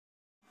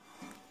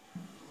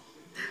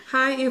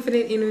Hi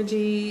Infinite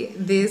Energy,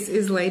 this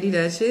is Lady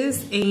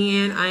Duchess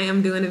and I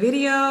am doing a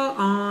video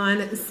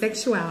on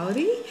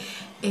sexuality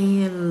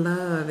and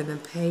love in the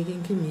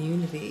pagan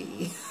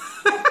community.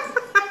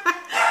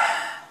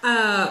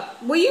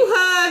 Will you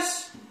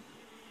hush?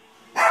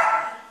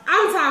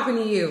 I'm talking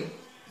to you.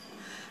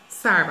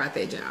 Sorry about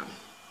that, y'all.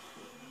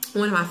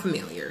 One of my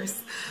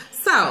familiars.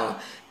 So,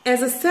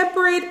 as a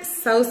separate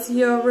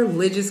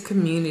socio-religious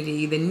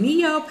community, the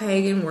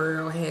neo-pagan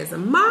world has a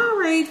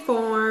myriad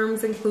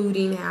forms,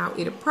 including how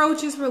it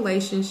approaches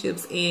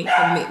relationships and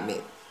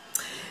commitment.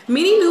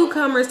 Many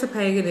newcomers to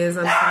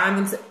paganism find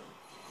themselves...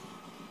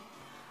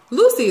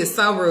 Lucy is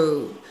so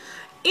rude.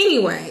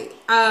 Anyway,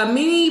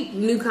 many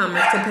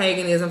newcomers to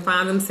paganism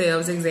find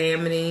themselves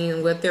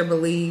examining what their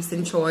beliefs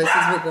and choices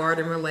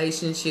regarding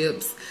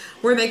relationships,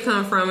 where they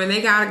come from, and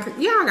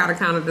y'all gotta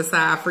kind of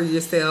decide for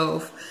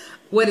yourself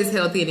what is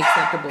healthy and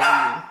acceptable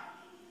to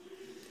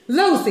you.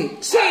 Lucy,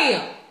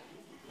 chill.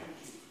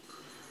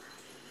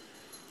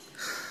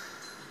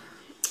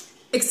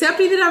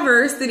 Accepting the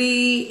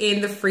diversity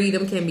and the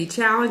freedom can be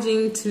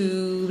challenging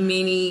to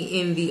many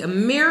in the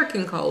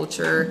American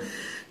culture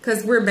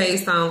because we're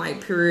based on like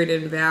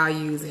Puritan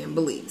values and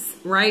beliefs,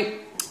 right?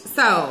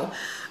 So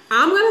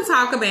I'm going to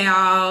talk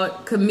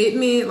about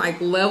commitment, like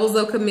levels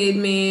of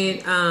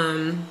commitment,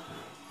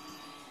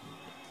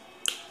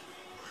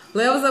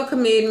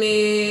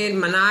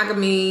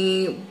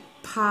 monogamy,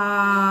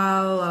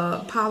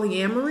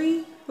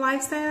 polyamory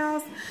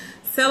lifestyles,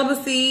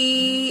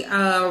 celibacy,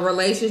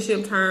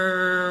 relationship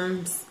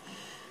terms,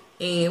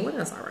 and what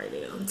else I write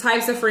down?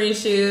 Types of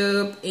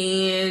friendship,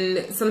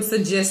 and some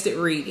suggested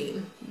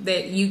reading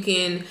that you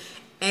can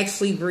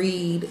actually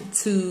read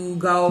to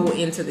go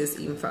into this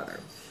even further.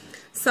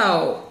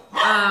 So,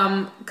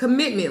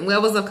 commitment,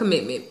 levels of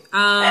commitment.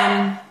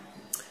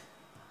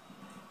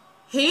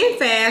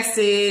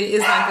 Handfasted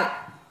is like a...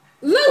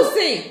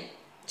 Lucy!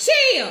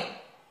 Chill!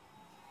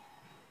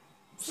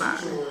 Sorry.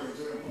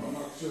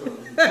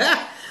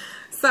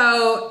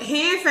 So,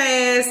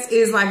 handfast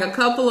is like a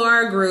couple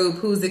or a group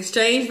who's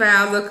exchanged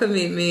vows of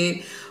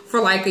commitment for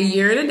like a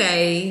year and a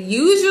day,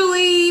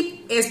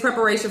 usually as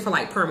preparation for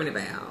like permanent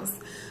vows.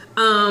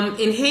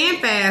 In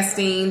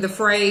handfasting, the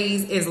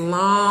phrase "as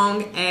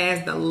long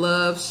as the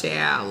love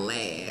shall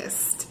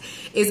last"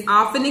 is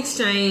often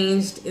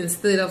exchanged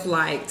instead of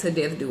like "to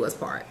death do us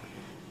part."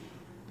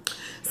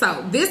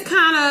 So this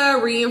kind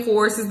of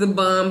reinforces the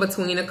bond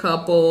between a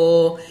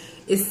couple.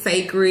 It's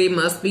sacred,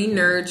 must be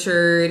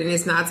nurtured, and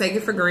it's not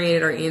taken for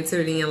granted or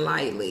entered in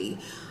lightly.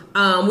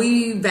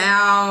 We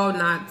vow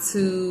not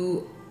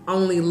to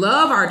only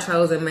love our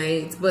chosen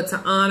mates, but to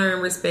honor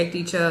and respect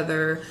each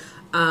other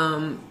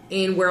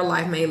in where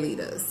life may lead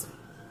us.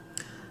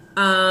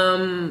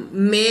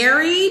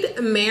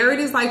 Married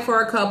is like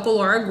for a couple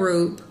or a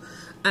group.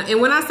 And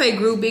when I say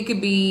group, it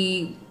could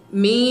be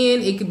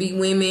men, it could be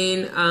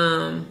women,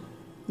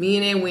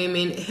 men and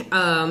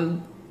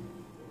women.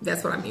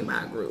 That's what I mean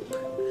by a group.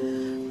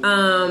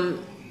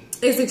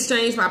 It's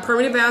exchanged by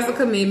permanent vows of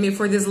commitment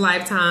for this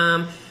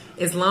lifetime,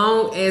 as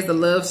long as the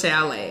love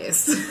shall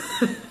last.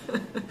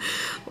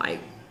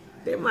 Like,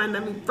 that might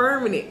not be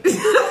permanent.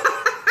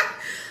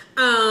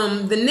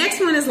 The next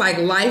one is like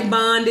life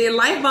bonded.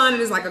 Life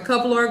bonded is like a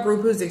couple or a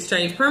group who's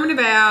exchanged permanent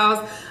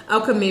vows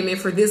of commitment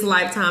for this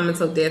lifetime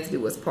until death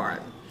do us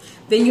part.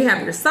 Then you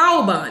have your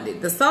soul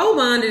bonded. The soul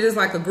bonded is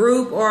like a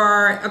group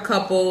or a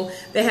couple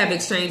that have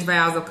exchanged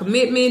vows of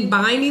commitment,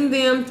 binding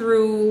them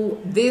through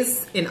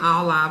this and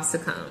all lives to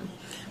come.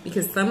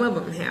 Because some of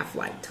them have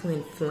like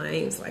twin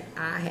flames like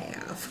I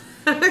have.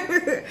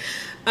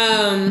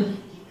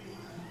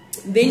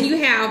 Then you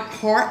have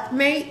heart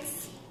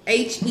mates,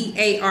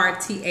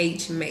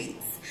 H-E-A-R-T-H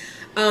mates.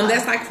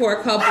 That's like for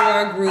a couple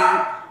or a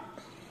group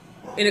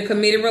in a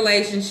committed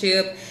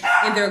relationship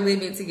and they're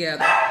living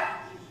together.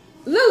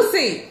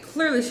 Lucy,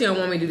 clearly she don't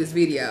want me to do this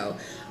video.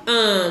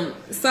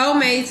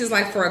 Soulmates is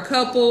like for a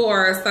couple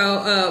or a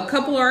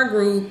couple or a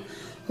group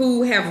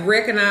who have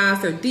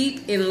recognized their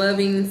deep and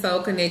loving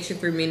soul connection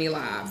through many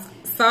lives.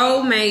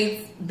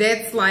 Soulmates,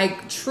 that's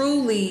like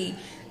truly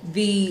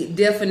the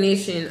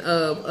definition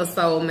of a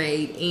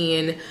soulmate,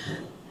 and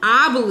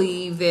I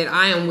believe that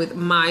I am with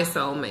my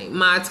soulmate,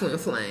 my twin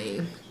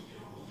flame,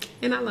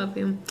 and I love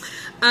him.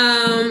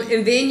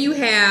 And then you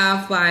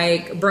have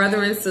like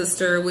brother and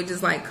sister, which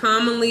is like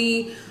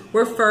commonly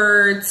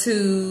referred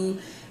to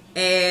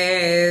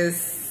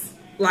as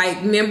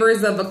like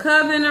members of a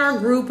coven or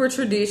group or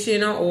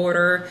tradition or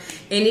order,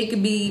 and it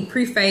could be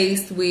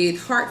prefaced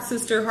with heart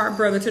sister, heart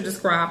brother to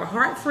describe a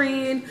heart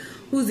friend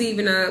who's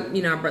even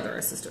a brother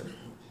or sister.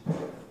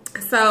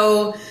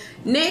 So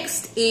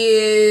next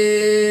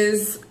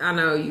is, I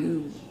know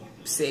you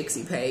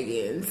sexy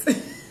pagans.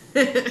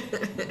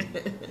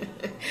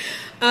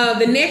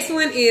 The next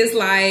one is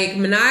like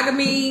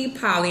monogamy,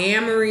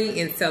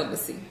 polyamory, and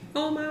celibacy.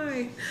 Oh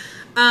my.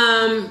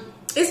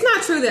 It's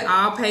not true that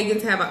all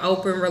pagans have an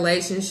open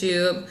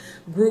relationship,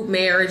 group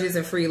marriages,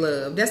 and free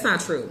love. That's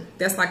not true.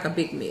 That's like a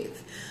big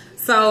myth.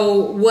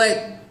 So what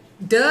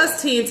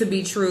does tend to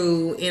be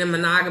true in a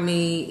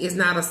monogamy. It's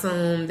not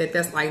assumed that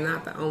that's like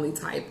not the only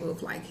type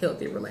of like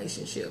healthy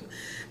relationship.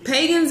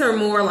 Pagans are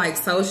more like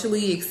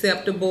socially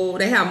acceptable.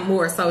 They have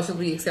more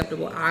socially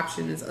acceptable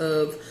options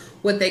of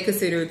what they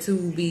consider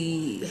to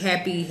be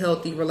happy,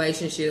 healthy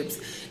relationships.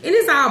 And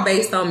it's all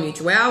based on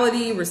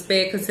mutuality,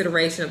 respect,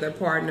 consideration of their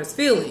partner's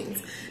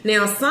feelings.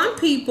 Now, some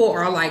people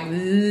are like,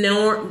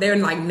 they're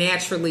like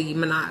naturally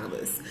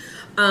monogamous.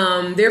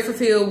 They're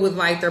fulfilled with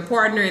like their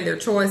partner and their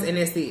choice, and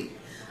that's it.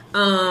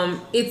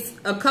 It's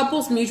a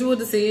couple's mutual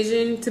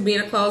decision to be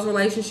in a close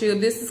relationship.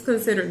 This is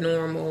considered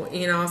normal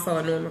and also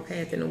a normal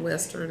path in the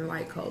Western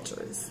like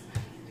cultures.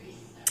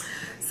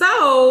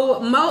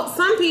 So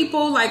some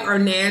people like are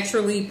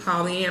naturally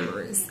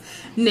polyamorous.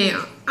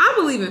 Now, I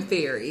believe in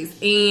fairies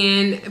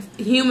and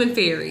human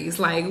fairies,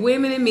 like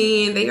women and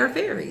men, they are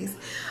fairies.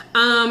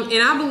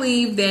 And I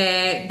believe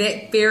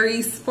that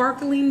fairy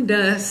sparkling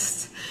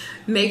dust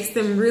makes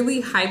them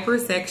really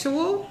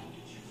hypersexual.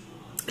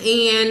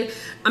 And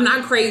I'm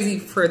not crazy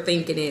for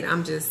thinking it.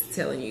 I'm just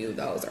telling you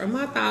those are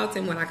my thoughts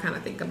and what I kind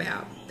of think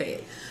about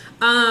that.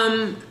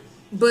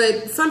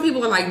 But some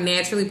people are like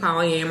naturally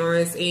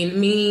polyamorous, and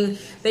meaning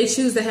they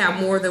choose to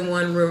have more than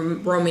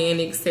one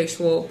romantic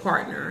sexual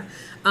partner.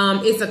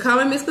 It's a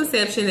common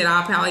misconception that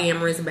all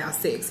polyamory is about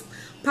sex.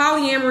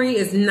 Polyamory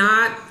is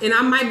not, and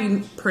I might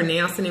be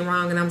pronouncing it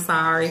wrong, and I'm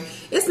sorry,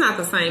 it's not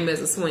the same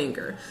as a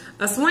swinger.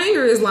 A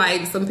swinger is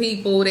like some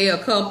people, they're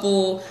a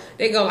couple,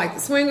 they go like the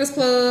swingers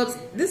clubs.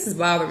 This is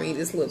bothering me,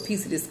 this little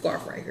piece of this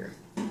scarf right here.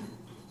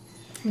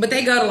 But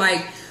they go to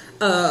like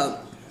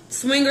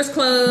swingers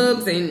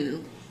clubs,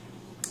 and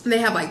they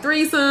have like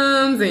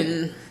threesomes,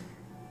 and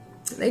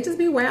they just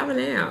be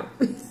wilding out.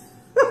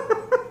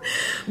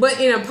 But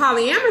in a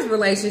polyamorous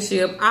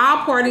relationship,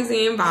 all parties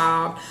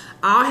involved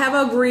all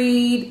have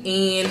agreed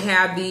and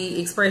have the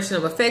expression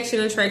of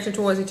affection and attraction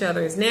towards each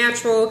other is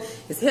natural,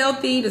 it's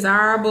healthy,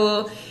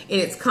 desirable,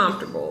 and it's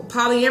comfortable.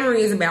 Polyamory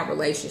is about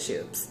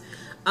relationships.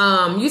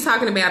 You're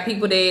talking about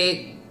people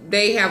that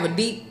they have a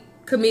deep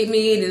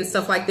commitment and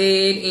stuff like that,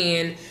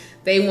 and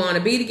they want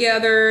to be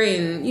together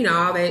and, you know,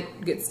 all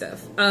that good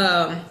stuff.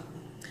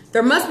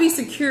 There must be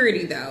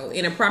security, though.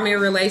 In a primary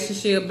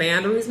relationship,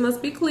 boundaries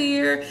must be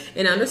clear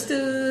and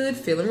understood,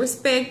 feeling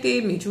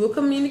respected, mutual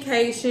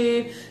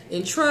communication,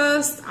 and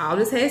trust. All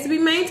this has to be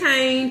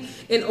maintained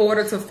in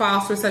order to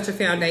foster such a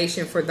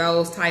foundation for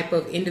those type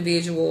of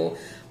individual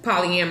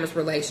polyamorous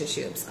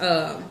relationships.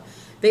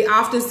 They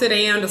often sit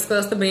down,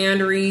 discuss the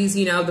boundaries,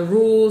 you know, the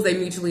rules they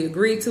mutually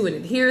agree to and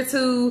adhere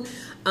to.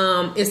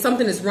 If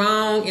something is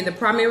wrong in the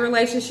primary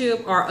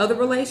relationship or other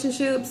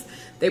relationships,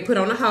 they put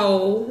on a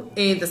hold,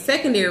 and the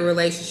secondary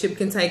relationship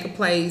can take a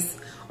place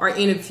or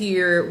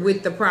interfere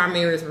with the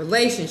primary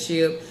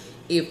relationship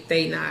if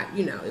they not,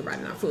 you know,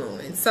 everybody not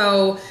flowing.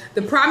 So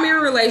the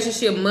primary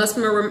relationship must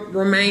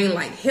remain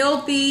like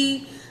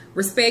healthy,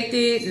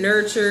 respected,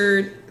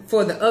 nurtured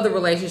for the other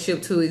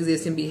relationship to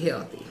exist and be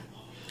healthy.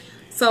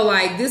 So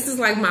like, this is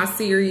like my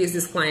serious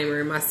disclaimer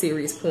and my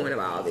serious point of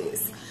all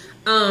this.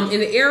 In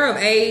the era of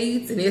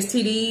AIDS and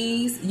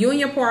STDs, you and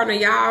your partner,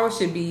 y'all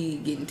should be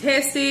getting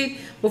tested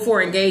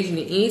before engaging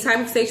in any type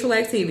of sexual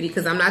activity,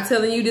 because I'm not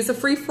telling you this a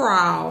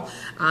free-for-all.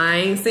 I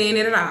ain't saying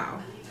it at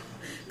all.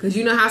 Because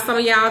you know how some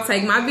of y'all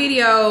take my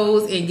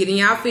videos and get in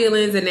y'all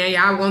feelings, and now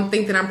y'all gonna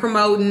think that I'm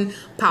promoting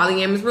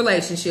polyamorous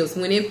relationships,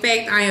 when in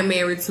fact I am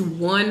married to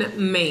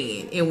one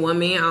man and one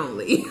man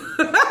only.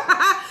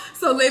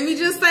 So let me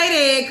just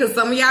say that, because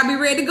some of y'all be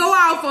ready to go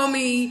off on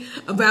me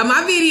about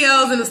my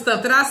videos and the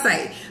stuff that I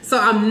say. So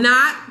I'm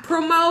not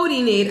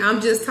promoting it.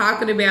 I'm just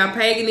talking about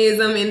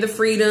paganism and the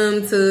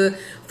freedom to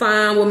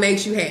find what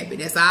makes you happy.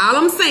 That's all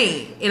I'm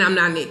saying. And I'm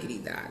not naked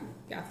either.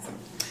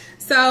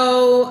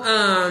 So,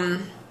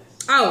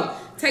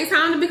 take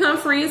time to become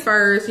friends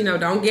first. You know,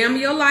 don't gamble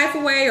your life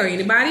away or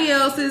anybody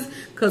else's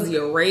because of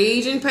your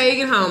raging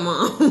pagan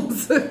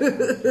hormones.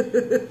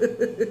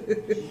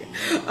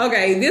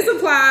 Okay, this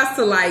applies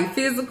to like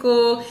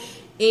physical and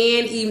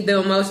even the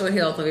emotional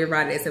health of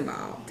everybody that's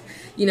involved.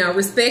 You know,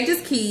 respect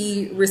is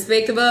key.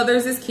 Respect of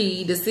others is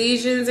key.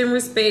 Decisions and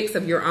respects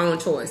of your own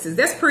choices.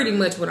 That's pretty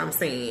much what I'm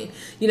saying.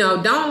 You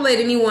know, don't let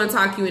anyone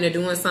talk you into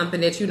doing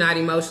something that you're not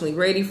emotionally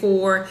ready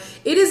for.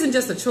 It isn't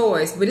just a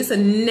choice, but it's a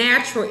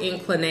natural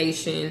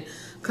inclination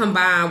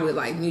combined with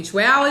like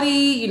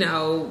mutuality, you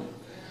know,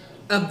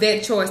 of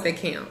that choice that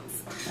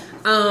counts.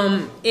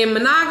 In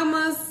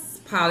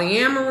monogamous,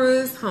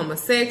 polyamorous,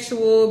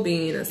 homosexual,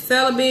 being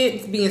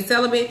celibate, these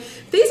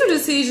are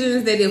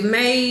decisions that if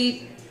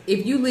made,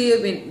 if you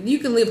live in, you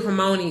can live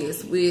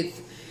harmonious with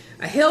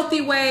a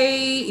healthy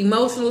way,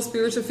 emotional,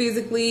 spiritual,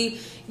 physically.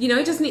 You know,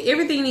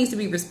 everything needs to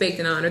be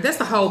respected and honored. That's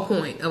the whole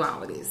point of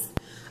all of this.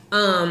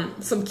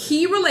 Some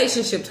key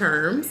relationship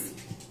terms.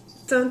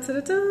 Dun, dun,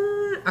 dun,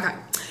 dun. Okay.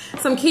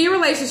 Some key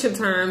relationship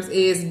terms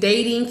is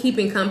dating,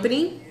 keeping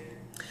company.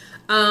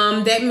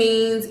 That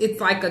means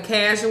it's like a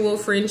casual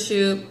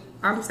friendship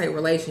I'm gonna say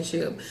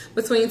relationship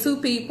between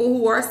two people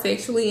who are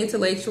sexually,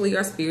 intellectually,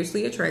 or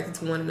spiritually attracted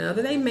to one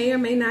another. They may or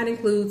may not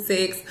include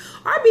sex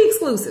or be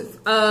exclusive.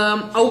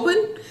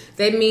 Open,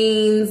 that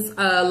means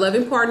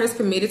loving partners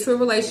committed to a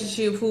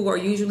relationship who are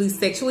usually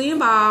sexually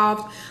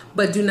involved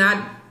but do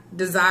not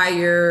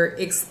desire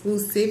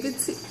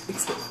exclusivity.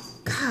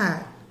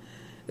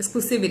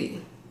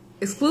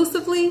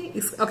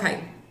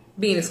 Okay,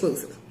 being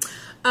exclusive.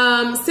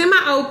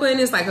 Semi-open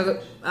is like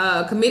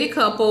a committed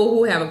couple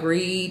who have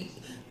agreed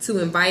to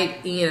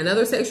invite in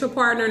another sexual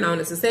partner, known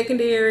as a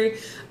secondary.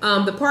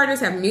 The partners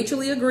have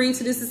mutually agreed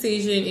to this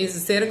decision. It is a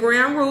set of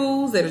ground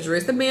rules that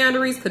address the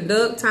boundaries,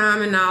 conduct,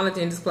 time, and knowledge,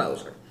 and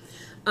disclosure.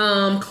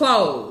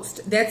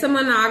 Closed. That's a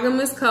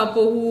monogamous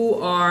couple who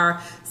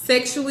are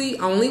sexually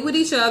only with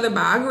each other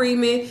by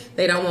agreement.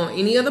 They don't want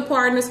any other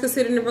partners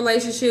considered in the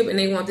relationship, and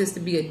they want this to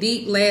be a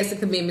deep, lasting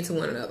commitment to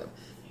one another.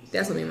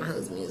 That's what me and my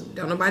husband is.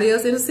 Don't nobody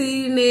else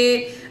intercede in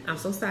that. I'm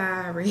so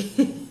sorry.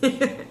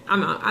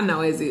 I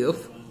know as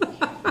if.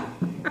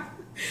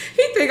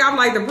 He think I'm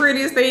like the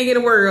prettiest thing in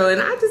the world,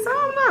 and I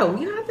don't know.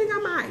 I think I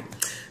might.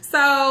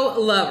 So,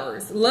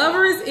 lovers.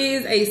 Lovers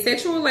is a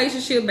sexual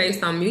relationship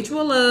based on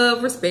mutual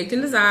love, respect,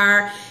 and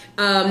desire.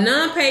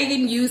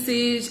 Non-pagan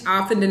usage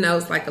often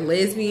denotes like a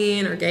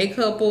lesbian or gay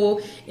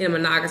couple in a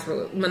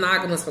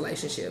monogamous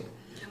relationship.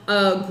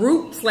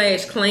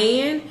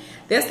 Group/clan.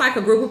 That's like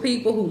a group of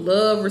people who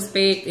love,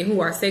 respect, and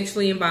who are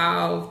sexually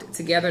involved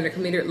together in a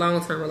committed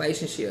long-term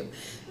relationship.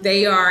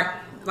 They are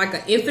like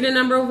an infinite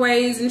number of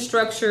ways and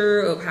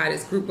structure of how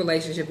this group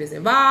relationship is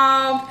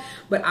involved,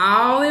 but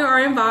all are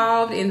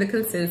involved in the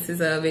consensus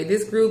of it.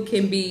 This group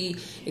can be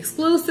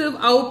exclusive,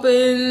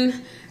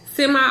 open,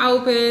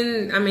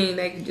 semi-open. I mean,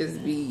 they could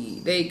just be,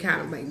 they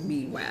kind of like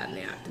be wild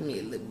now to me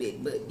a little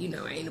bit, but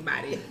ain't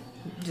nobody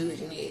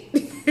judging it.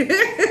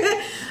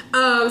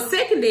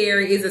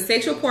 Secondary is a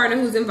sexual partner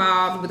who's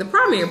involved with the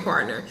primary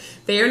partner.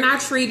 They are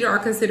not treated or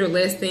considered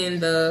less than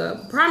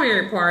the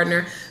primary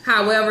partner.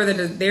 However,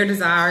 their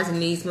desires and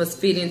needs must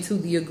fit into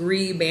the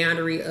agreed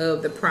boundary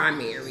of the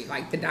primary,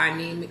 like the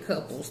dynamic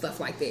couple, stuff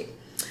like that.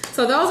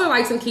 So those are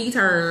like some key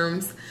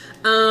terms.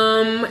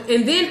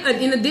 And then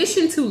in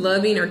addition to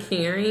loving or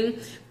caring,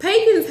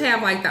 pagans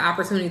have like the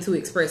opportunity to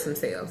express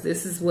themselves.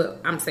 This is what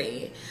I'm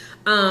saying.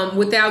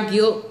 Without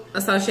guilt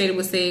associated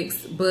with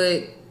sex,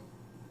 but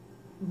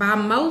by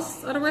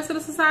most of the rest of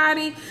the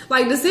society,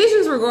 like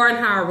decisions regarding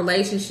how a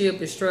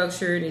relationship is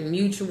structured and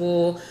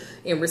mutual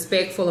and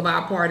respectful of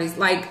our parties.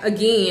 Like,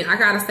 again, I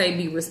gotta say,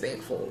 be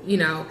respectful.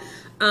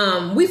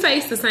 We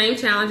face the same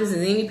challenges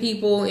as any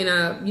people in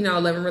a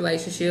loving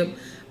relationship.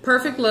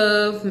 Perfect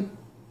love,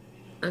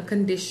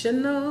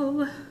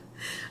 unconditional,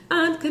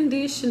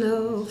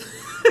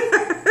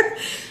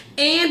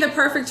 and the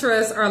perfect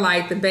trust are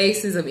like the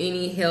basis of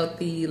any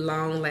healthy,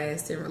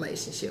 long-lasting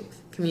relationship.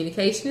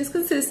 Communication is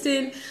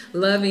consistent,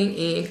 loving,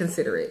 and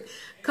considerate.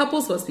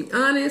 Couples must be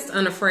honest,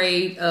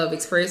 unafraid of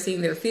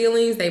expressing their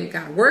feelings. They've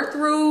got to work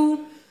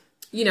through,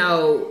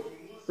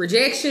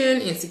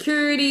 rejection,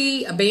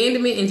 insecurity,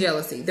 abandonment, and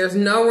jealousy. There's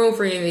no room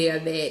for any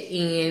of that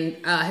in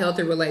a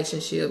healthy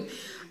relationship.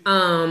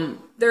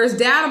 There's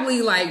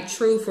doubtably like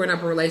truth for an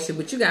open relationship,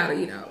 but you gotta,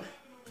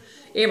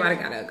 everybody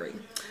gotta agree.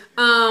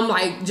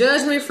 Like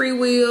judgment, free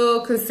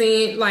will,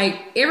 consent,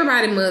 like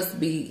everybody must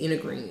be in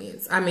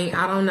agreement. I mean,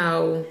 I don't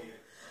know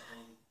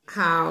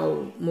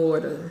how more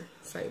to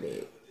say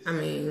that. I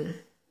mean,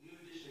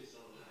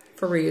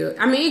 for real.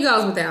 I mean, it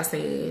goes without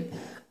saying.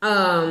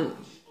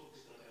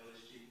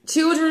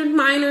 Children,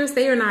 minors,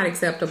 they are not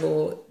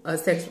acceptable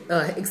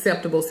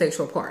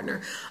sexual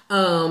partner.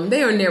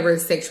 They are never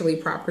sexually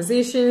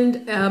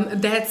propositioned.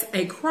 That's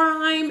a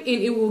crime, and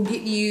it will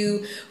get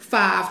you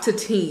 5 to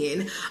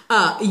 10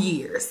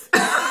 years.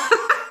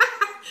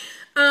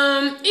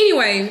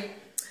 Anyway,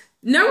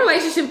 no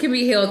relationship can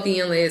be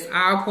healthy unless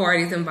all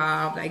parties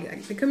involved, they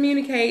got to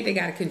communicate, they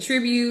got to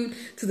contribute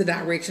to the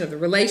direction of the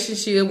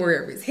relationship,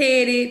 wherever it's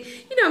headed,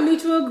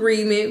 mutual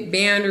agreement,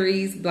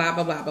 boundaries, blah,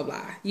 blah, blah, blah,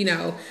 blah.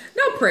 No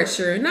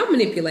pressure, no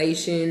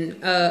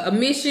manipulation,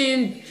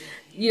 omission,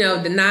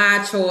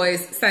 deny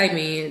choice. Say,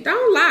 man,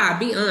 don't lie,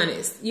 be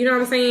honest. You know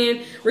what I'm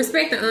saying?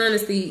 Respect and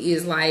honesty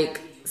is like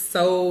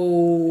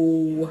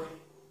so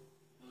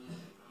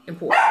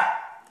important.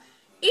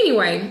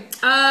 Anyway,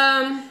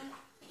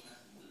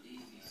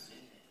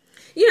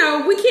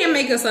 we can't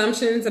make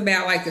assumptions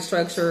about like the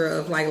structure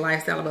of like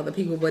lifestyle of other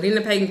people, but in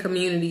the pagan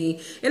community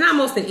and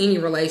almost in any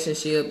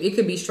relationship, it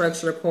could be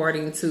structured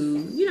according to,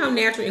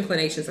 natural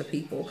inclinations of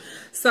people.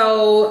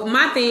 So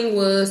my thing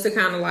was to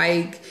kind of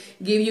like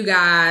give you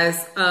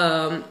guys,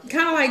 talk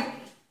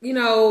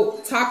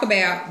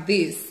about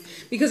this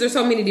because there's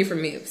so many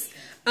different myths.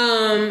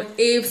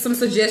 If some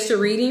suggested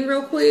reading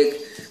real quick,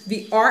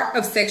 The Art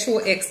of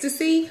Sexual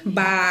Ecstasy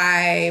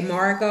by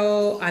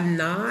Margot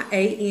Anand,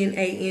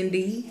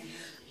 A-N-A-N-D.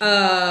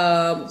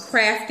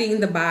 Crafting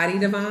the Body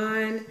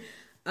Divine.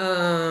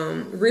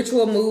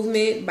 Ritual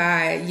Movement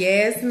by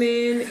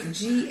Yasmin,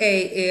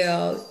 Galenorn.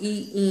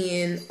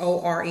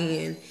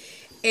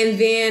 And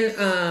then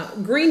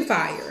Green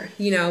Fire,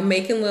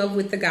 Making Love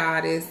with the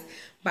Goddess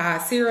by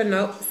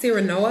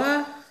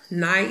Cyranoa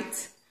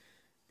Knight.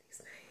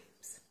 These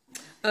names.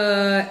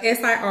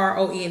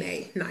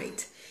 Sirona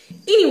Knight.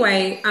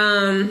 Anyway,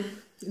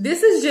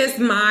 this is just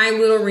my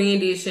little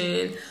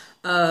rendition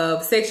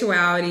of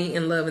sexuality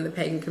and love in the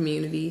pagan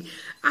community.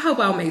 I hope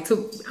I don't make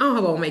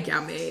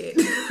y'all mad.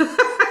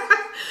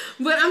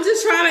 But I'm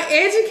just trying to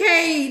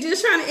educate.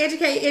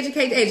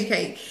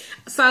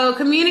 So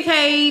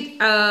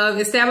communicate,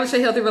 establish a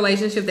healthy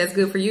relationship that's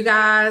good for you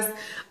guys.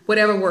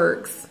 Whatever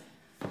works.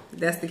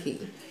 That's the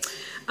key.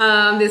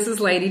 This is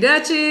Lady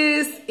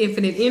Duchess,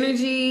 Infinite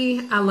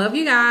Energy. I love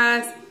you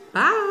guys.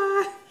 Bye.